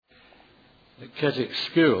At Keswick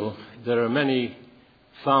School, there are many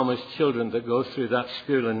farmers' children that go through that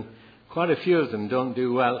school, and quite a few of them don't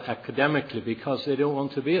do well academically because they don't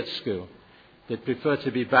want to be at school. They prefer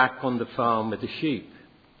to be back on the farm with the sheep.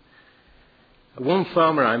 One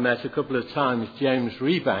farmer I met a couple of times, James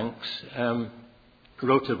Rebanks,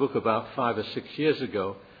 wrote a book about 5 or 6 years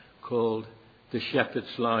ago called The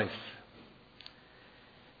Shepherd's Life.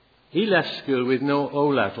 He left school with no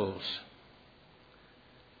O-levels.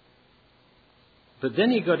 But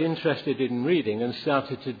then he got interested in reading and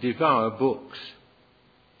started to devour books.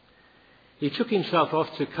 He took himself off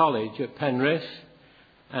to college at Penrith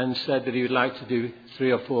and said that he would like to do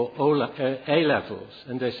 3 or 4 A-levels.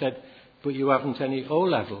 And they said, "But you haven't any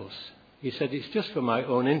O-levels." He said, "It's just for my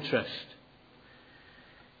own interest."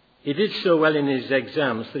 He did so well in his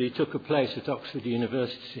exams that he took a place at Oxford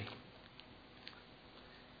University.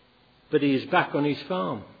 But he is back on his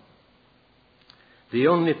farm. The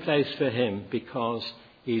only place for him because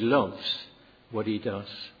he loves what he does.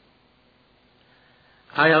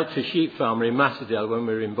 I helped a sheep farmer in Matterdale when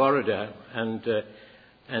we were in Borrowdale,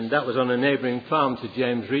 and that was on a neighbouring farm to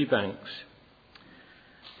James Rebanks.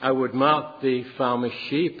 I would mark the farmer's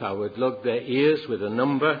sheep, I would lug their ears with a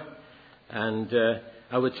number, and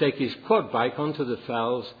I would take his quad bike onto the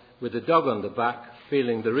fells with a dog on the back,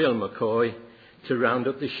 feeling the real McCoy, to round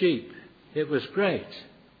up the sheep. It was great.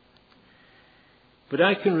 But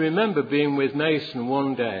I can remember being with Mason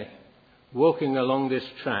one day, walking along this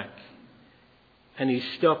track, and he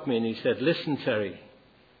stopped me and he said, "Listen, Terry."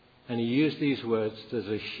 And he used these words, "There's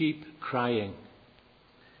a sheep crying.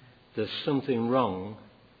 There's something wrong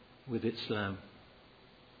with its lamb."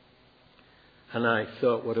 And I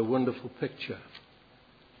thought, what a wonderful picture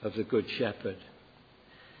of the Good Shepherd.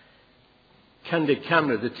 Candid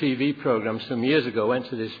Camera, the TV program some years ago, went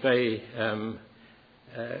to this very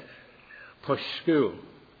posh school,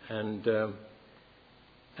 and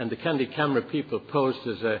the Candid Camera people posed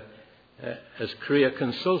as career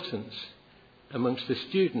consultants amongst the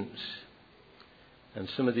students. And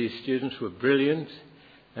some of these students were brilliant,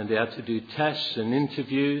 and they had to do tests and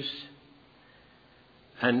interviews.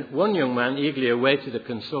 And one young man eagerly awaited the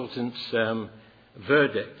consultant's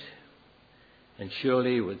verdict. And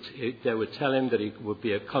surely they would tell him that he would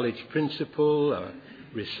be a college principal, a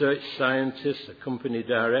research scientist, a company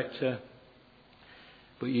director.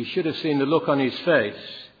 But you should have seen the look on his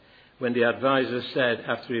face when the advisor said,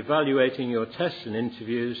 "After evaluating your tests and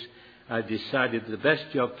interviews, I've decided the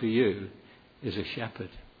best job for you is a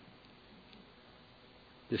shepherd."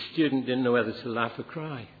 The student didn't know whether to laugh or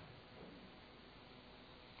cry.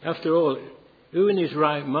 After all, who in his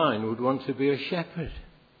right mind would want to be a shepherd?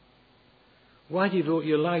 Why devote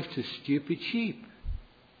your life to stupid sheep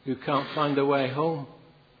who can't find their way home?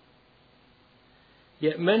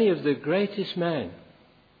 Yet many of the greatest men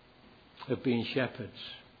have been shepherds.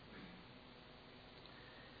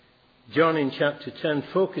 John in chapter 10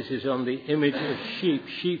 focuses on the image of sheep,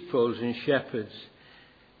 sheepfolds and shepherds.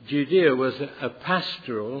 Judea was a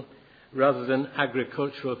pastoral rather than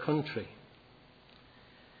agricultural country.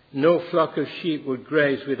 No flock of sheep would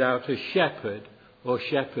graze without a shepherd or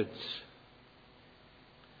shepherds.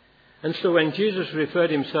 And so when Jesus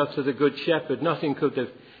referred himself to the Good Shepherd, nothing could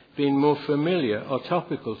have been more familiar or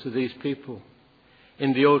topical to these people.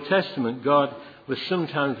 In the Old Testament, God was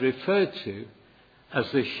sometimes referred to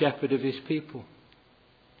as the shepherd of his people.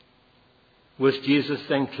 Was Jesus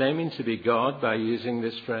then claiming to be God by using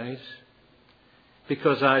this phrase?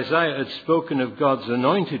 Because Isaiah had spoken of God's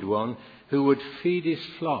anointed one who would feed his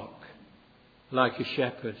flock like a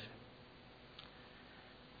shepherd.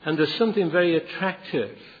 And there's something very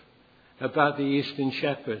attractive about the Eastern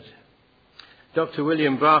shepherd. Dr.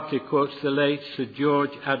 William Barclay quotes the late Sir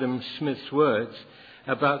George Adam Smith's words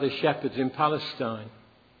about the shepherds in Palestine.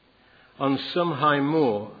 On some high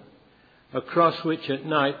moor, across which at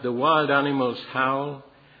night the wild animals howl,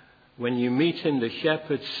 when you meet him, the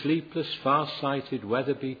shepherd, sleepless, far-sighted,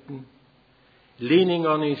 weather-beaten, leaning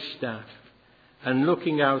on his staff and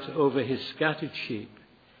looking out over his scattered sheep.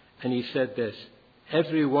 And he said this,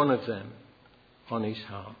 every one of them on his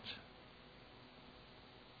heart.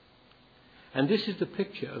 And this is the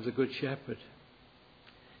picture of the Good Shepherd.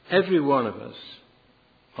 Every one of us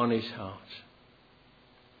on his heart.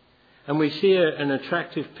 And we see an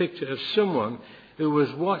attractive picture of someone who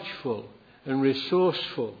was watchful and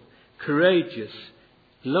resourceful, courageous,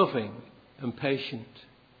 loving and patient.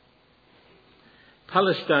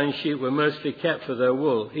 Palestine sheep were mostly kept for their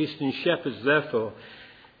wool. Eastern shepherds, therefore,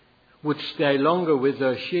 would stay longer with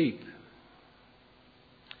their sheep.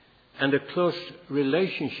 And a close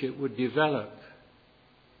relationship would develop.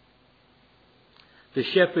 The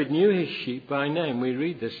shepherd knew his sheep by name. We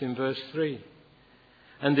read this in verse 3.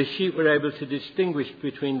 And the sheep were able to distinguish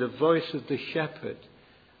between the voice of the shepherd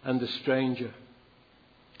and the stranger.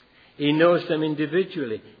 He knows them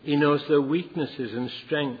individually. He knows their weaknesses and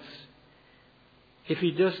strengths. If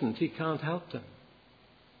he doesn't, he can't help them.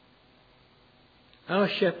 Our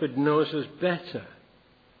shepherd knows us better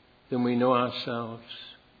than we know ourselves.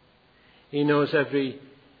 He knows every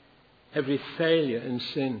failure and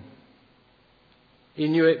sin. He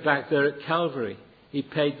knew it back there at Calvary. He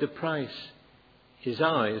paid the price. His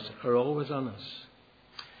eyes are always on us.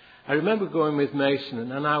 I remember going with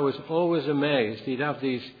Mason, and I was always amazed. He'd have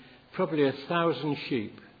these probably 1,000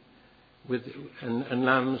 sheep and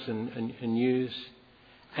lambs and ewes,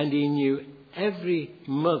 and he knew every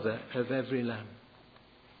mother of every lamb.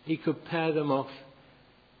 He could pair them off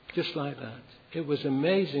just like that. It was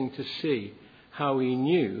amazing to see how he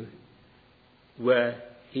knew where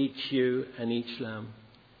each ewe and each lamb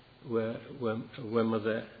were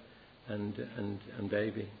mother and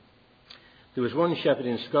baby. There was one shepherd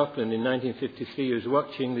in Scotland in 1953 who was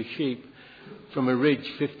watching the sheep from a ridge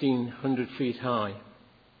 1,500 feet high.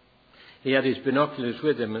 He had his binoculars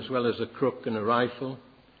with him as well as a crook and a rifle.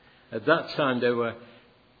 At that time they were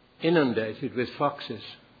inundated with foxes.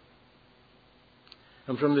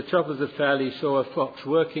 And from the top of the fell he saw a fox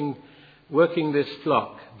working this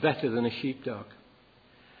flock better than a sheepdog.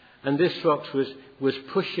 And this fox was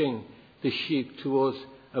pushing the sheep towards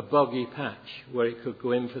a boggy patch where it could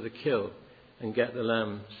go in for the kill and get the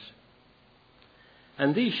lambs.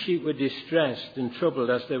 And these sheep were distressed and troubled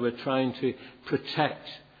as they were trying to protect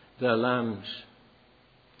their lambs.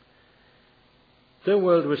 Their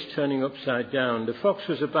world was turning upside down. The fox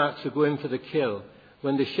was about to go in for the kill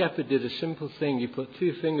when the shepherd did a simple thing. He put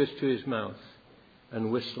 2 fingers to his mouth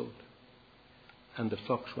and whistled, and the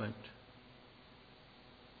fox went.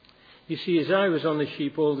 You see, his eye was on the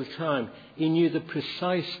sheep all the time. He knew the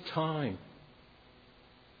precise time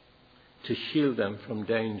to shield them from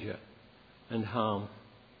danger and harm.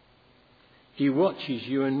 He watches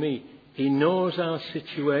you and me. He knows our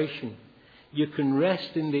situation. You can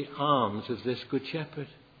rest in the arms of this good shepherd.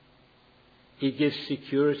 He gives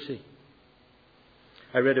security.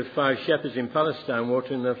 I read of 5 shepherds in Palestine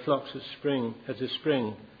watering their flocks at a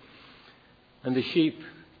spring, and the sheep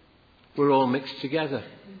were all mixed together.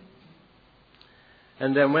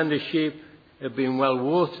 And then when the sheep had been well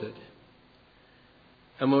watered,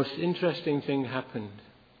 a most interesting thing happened.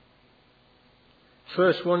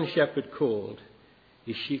 First one shepherd called,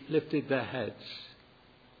 his sheep lifted their heads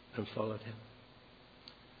and followed him.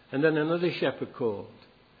 And then another shepherd called,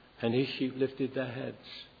 and his sheep lifted their heads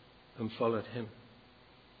and followed him.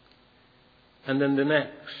 And then the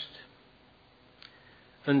next,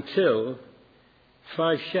 until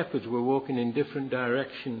 5 shepherds were walking in different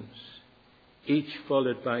directions, each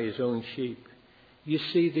followed by his own sheep. You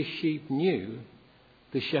see, the sheep knew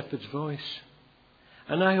the shepherd's voice.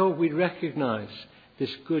 And I hope we recognize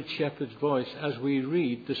this good shepherd's voice as we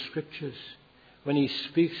read the scriptures, when he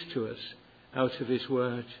speaks to us out of his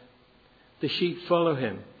word. The sheep follow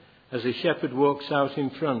him as the shepherd walks out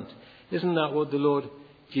in front. Isn't that what the Lord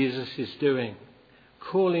Jesus is doing?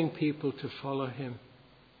 Calling people to follow him.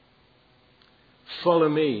 Follow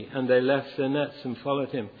me. And they left their nets and followed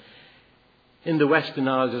him. In the Western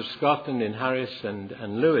Isles of Scotland, in Harris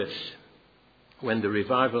and Lewis, when the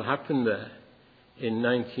revival happened there in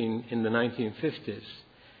the 1950s,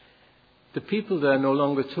 the people there no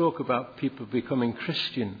longer talk about people becoming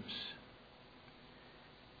Christians,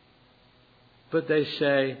 but they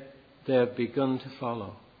say they have begun to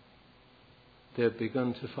follow. They have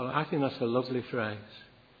begun to follow. I think that's a lovely phrase.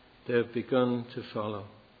 They have begun to follow.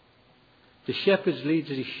 The shepherd leads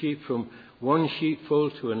his sheep from one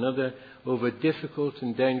sheepfold to another over difficult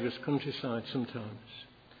and dangerous countryside sometimes.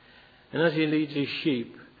 And as he leads his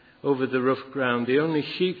sheep over the rough ground, the only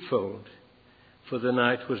sheepfold for the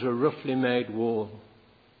night was a roughly made wall.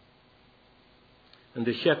 And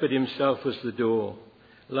the shepherd himself was the door,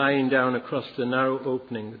 lying down across the narrow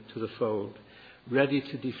opening to the fold, ready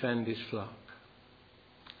to defend his flock.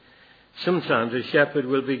 Sometimes a shepherd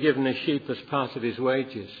will be given a sheep as part of his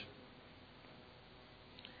wages.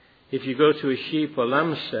 If you go to a sheep or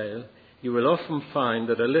lamb sale, you will often find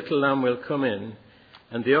that a little lamb will come in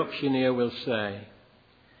and the auctioneer will say,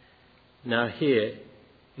 "Now here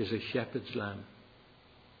is a shepherd's lamb."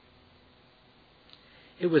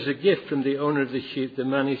 It was a gift from the owner of the sheep the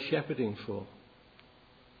man is shepherding for.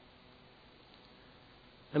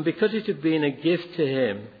 And because it had been a gift to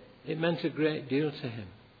him, it meant a great deal to him.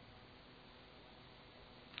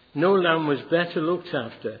 No lamb was better looked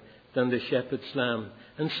after than the shepherd's lamb.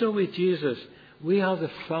 And so with Jesus, we are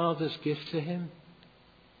the Father's gift to him.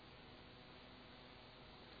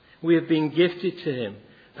 We have been gifted to him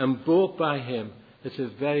and bought by him at a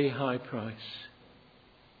very high price.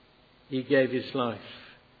 He gave his life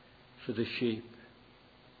for the sheep.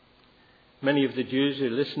 Many of the Jews who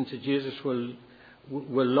listened to Jesus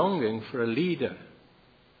were longing for a leader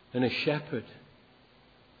and a shepherd.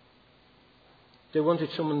 They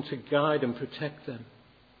wanted someone to guide and protect them.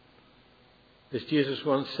 As Jesus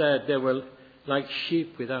once said, they were like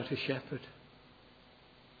sheep without a shepherd.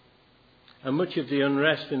 And much of the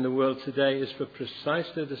unrest in the world today is for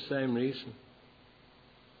precisely the same reason.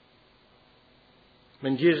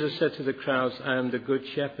 When Jesus said to the crowds, "I am the good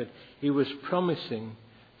shepherd," he was promising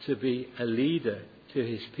to be a leader to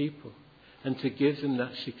his people and to give them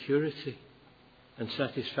that security and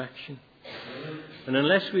satisfaction. And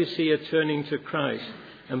unless we see a turning to Christ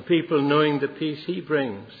and people knowing the peace he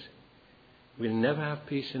brings, we'll never have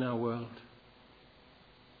peace in our world.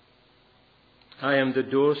 "I am the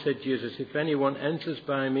door," said Jesus. "If anyone enters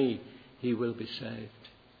by me, he will be saved."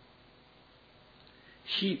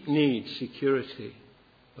 Sheep need security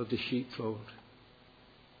of the sheepfold.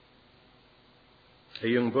 A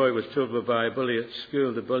young boy was troubled by a bully at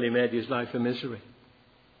school. The bully made his life a misery.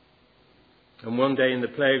 And one day in the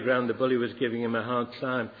playground, the bully was giving him a hard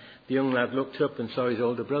time. The young lad looked up and saw his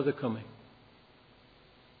older brother coming.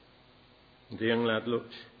 And the young lad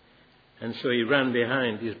looked, and so he ran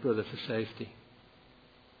behind his brother for safety.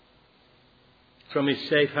 From his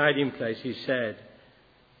safe hiding place, he said,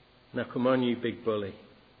 "Now come on, you big bully."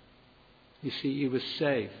 You see, he was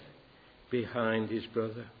safe behind his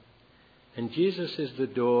brother. And Jesus is the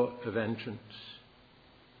door of entrance,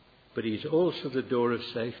 but he's also the door of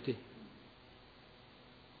safety.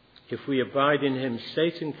 If we abide in him,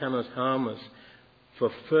 Satan cannot harm us, for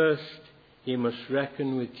first he must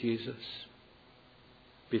reckon with Jesus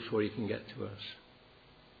before he can get to us.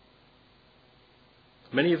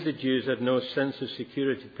 Many of the Jews had no sense of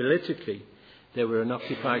security. Politically, they were an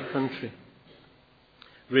occupied country.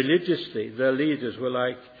 Religiously, their leaders were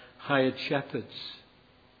like hired shepherds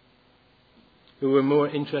who were more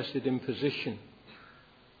interested in position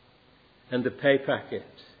and the pay packet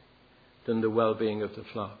than the well-being of the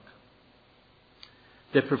flock.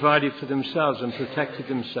 They provided for themselves and protected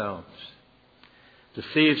themselves. The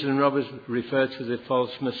thieves and robbers referred to the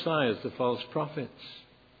false messiahs, the false prophets,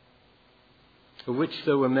 of which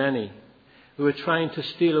there were many, who were trying to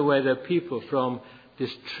steal away their people from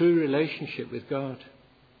this true relationship with God.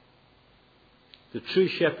 The true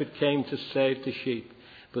shepherd came to save the sheep,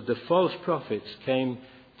 but the false prophets came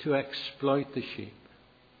to exploit the sheep.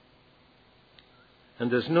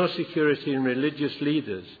 And there's no security in religious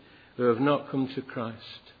leaders who have not come to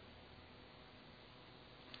Christ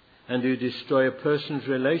and who destroy a person's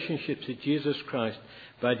relationship to Jesus Christ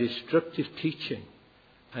by destructive teaching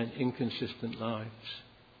and inconsistent lives.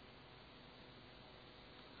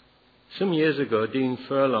 Some years ago, Dean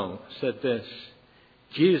Furlong said this: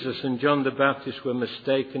 Jesus and John the Baptist were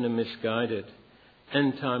mistaken and misguided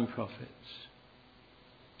end-time prophets.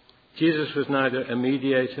 Jesus was neither a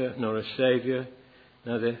mediator nor a saviour,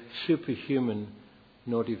 neither superhuman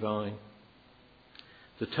nor divine.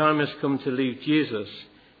 The time has come to leave Jesus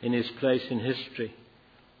in his place in history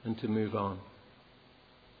and to move on.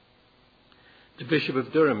 The Bishop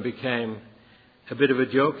of Durham became a bit of a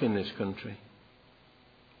joke in this country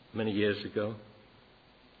many years ago.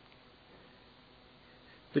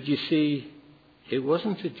 But you see, it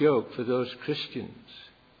wasn't a joke for those Christians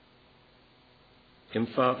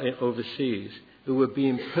overseas who were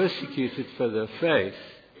being persecuted for their faith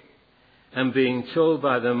and being told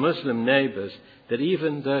by their Muslim neighbours that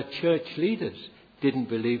even their church leaders didn't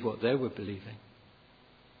believe what they were believing.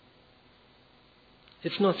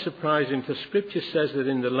 It's not surprising, for Scripture says that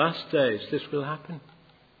in the last days this will happen.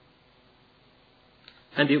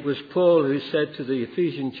 And it was Paul who said to the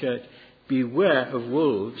Ephesian church, "Beware of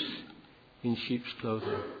wolves in sheep's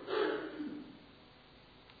clothing."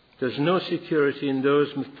 There's no security in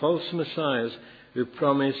those false messiahs who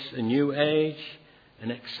promise a new age,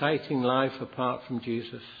 an exciting life apart from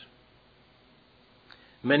Jesus.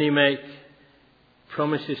 Many make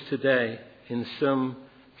promises today in some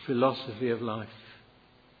philosophy of life.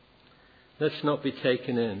 Let's not be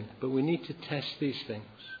taken in, but we need to test these things.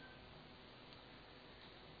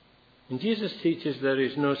 And Jesus teaches there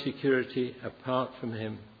is no security apart from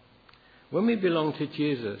him. When we belong to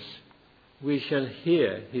Jesus, we shall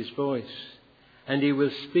hear his voice, and he will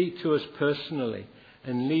speak to us personally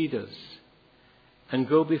and lead us and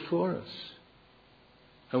go before us.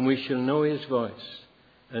 And we shall know his voice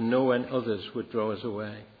and know when others would draw us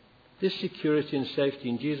away. This security and safety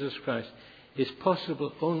in Jesus Christ is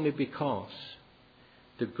possible only because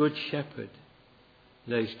the Good Shepherd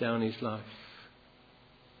lays down his life.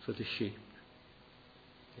 for the sheep.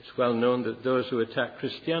 It's well known that those who attack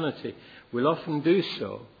Christianity will often do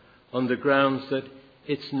so on the grounds that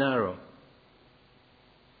it's narrow.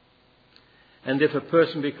 And if a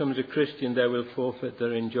person becomes a Christian, they will forfeit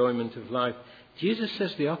their enjoyment of life. Jesus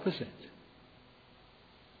says the opposite.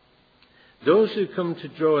 Those who come to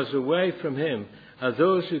draw us away from him are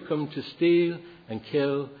those who come to steal and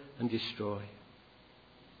kill and destroy.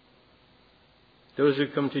 Those who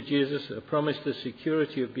come to Jesus are promised the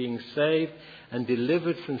security of being saved and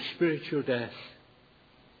delivered from spiritual death,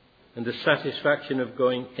 and the satisfaction of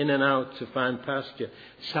going in and out to find pasture,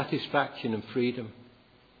 satisfaction and freedom.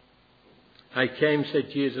 I came, said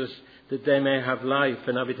Jesus, that they may have life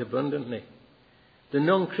and have it abundantly. The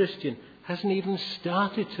non-Christian hasn't even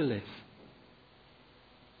started to live.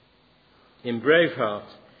 In Braveheart,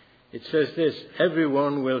 it says this: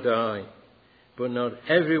 everyone will die, but not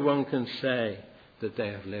everyone can say that they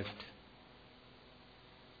have lived.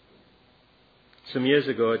 Some years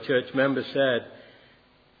ago, a church member said,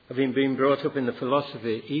 having been brought up in the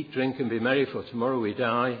philosophy, eat, drink and be merry, for tomorrow we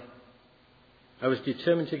die, I was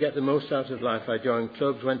determined to get the most out of life. I joined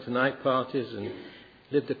clubs, went to night parties and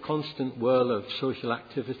lived a constant whirl of social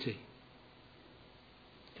activity.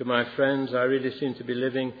 To my friends, I really seemed to be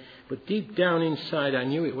living, but deep down inside I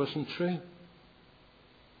knew it wasn't true.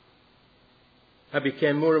 I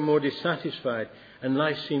became more and more dissatisfied and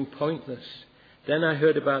life seemed pointless. Then I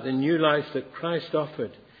heard about the new life that Christ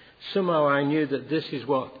offered. Somehow I knew that this is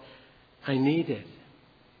what I needed.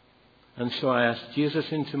 And so I asked Jesus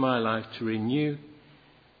into my life to renew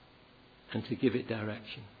and to give it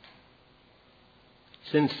direction.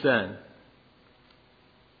 Since then,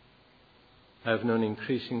 I have known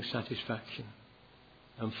increasing satisfaction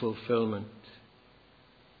and fulfillment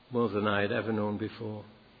more than I had ever known before.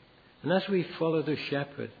 And as we follow the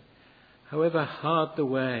shepherd, however hard the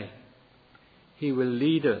way, he will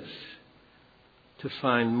lead us to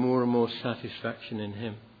find more and more satisfaction in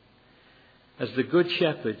him. As the good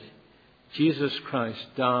shepherd, Jesus Christ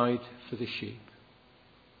died for the sheep.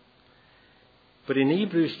 But in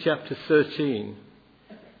Hebrews chapter 13,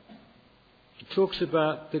 it talks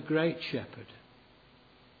about the great shepherd.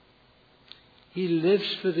 He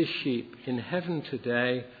lives for the sheep in heaven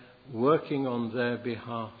today, working on their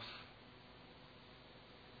behalf.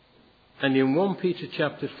 And in 1 Peter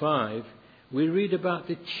chapter 5, we read about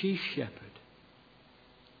the chief shepherd.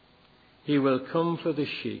 He will come for the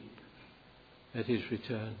sheep at his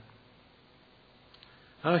return.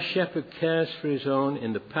 Our shepherd cares for his own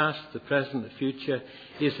in the past, the present, the future.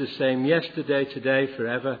 He is the same yesterday, today,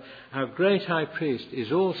 forever. Our great high priest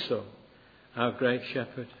is also our great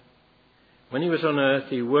shepherd. When he was on earth,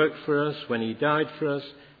 he worked for us. When he died for us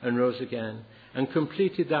and rose again and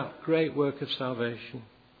completed that great work of salvation.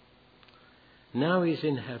 Now he's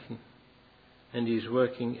in heaven and he's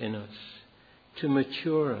working in us to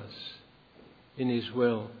mature us in his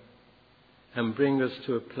will and bring us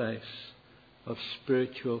to a place of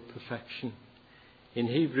spiritual perfection. In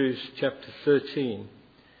Hebrews chapter 13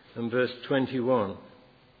 and verse 21,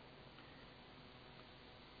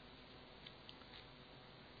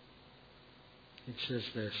 it says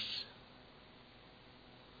this: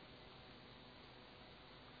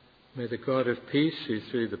 May the God of peace, who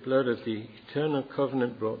through the blood of the eternal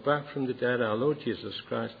covenant brought back from the dead our Lord Jesus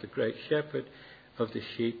Christ, the great shepherd of the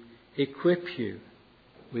sheep, equip you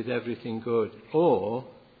with everything good. Or,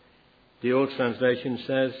 the old translation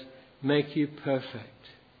says, make you perfect.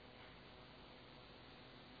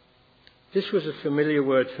 This was a familiar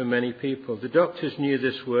word for many people. The doctors knew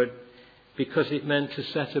this word because it meant to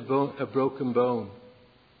set a broken bone.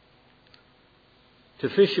 To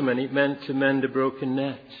fishermen, it meant to mend a broken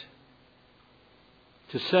net.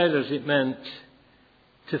 To sailors, it meant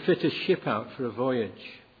to fit a ship out for a voyage.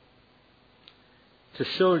 To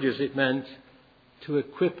soldiers, it meant to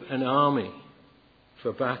equip an army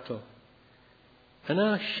for battle. And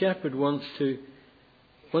our shepherd wants to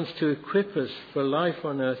equip us for life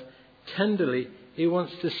on earth. Tenderly, he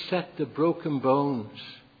wants to set the broken bones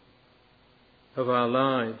of our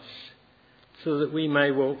lives so that we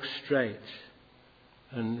may walk straight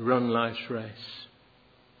and run life's race.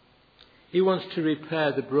 He wants to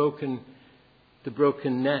repair the broken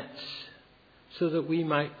nets so that we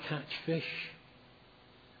might catch fish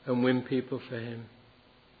and win people for him.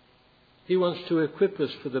 He wants to equip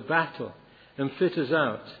us for the battle and fit us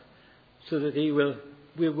out so that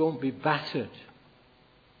we won't be battered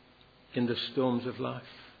in the storms of life.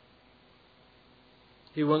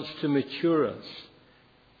 He wants to mature us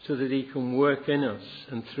so that he can work in us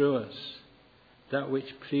and through us that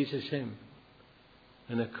which pleases him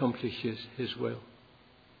and accomplishes his will.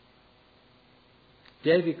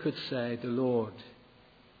 David could say, the Lord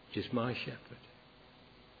is my shepherd.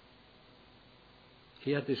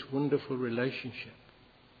 He had this wonderful relationship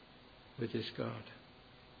with his God.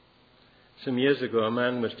 Some years ago, a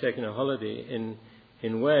man was taking a holiday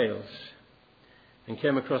in Wales and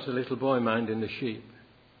came across a little boy minding the sheep.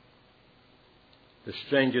 The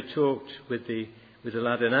stranger talked with the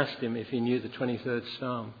lad and asked him if he knew the 23rd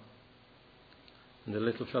Psalm. And the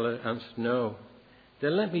little fellow answered, no.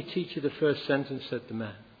 Then let me teach you the first sentence, said the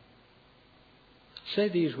man. Say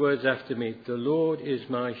these words after me, the Lord is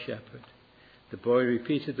my shepherd. The boy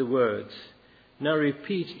repeated the words. Now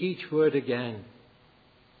repeat each word again.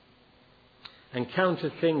 And count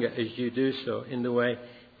a finger as you do so, in the way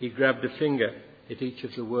he grabbed a finger at each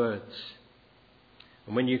of the words.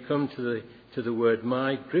 And when you come to the word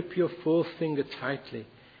my, grip your forefinger tightly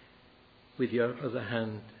with your other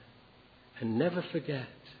hand. And never forget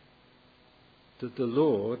that the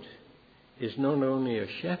Lord is not only a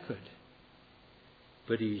shepherd,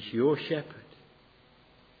 but he's your shepherd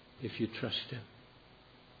if you trust him.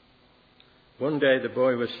 One day the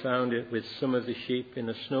boy was found with some of the sheep in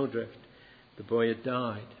a snowdrift. The boy had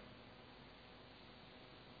died.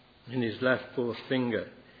 And his left forefinger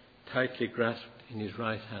tightly grasped in his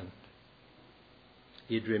right hand.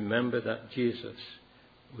 He'd remember that Jesus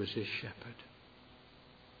was his shepherd.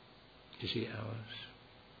 Is he ours?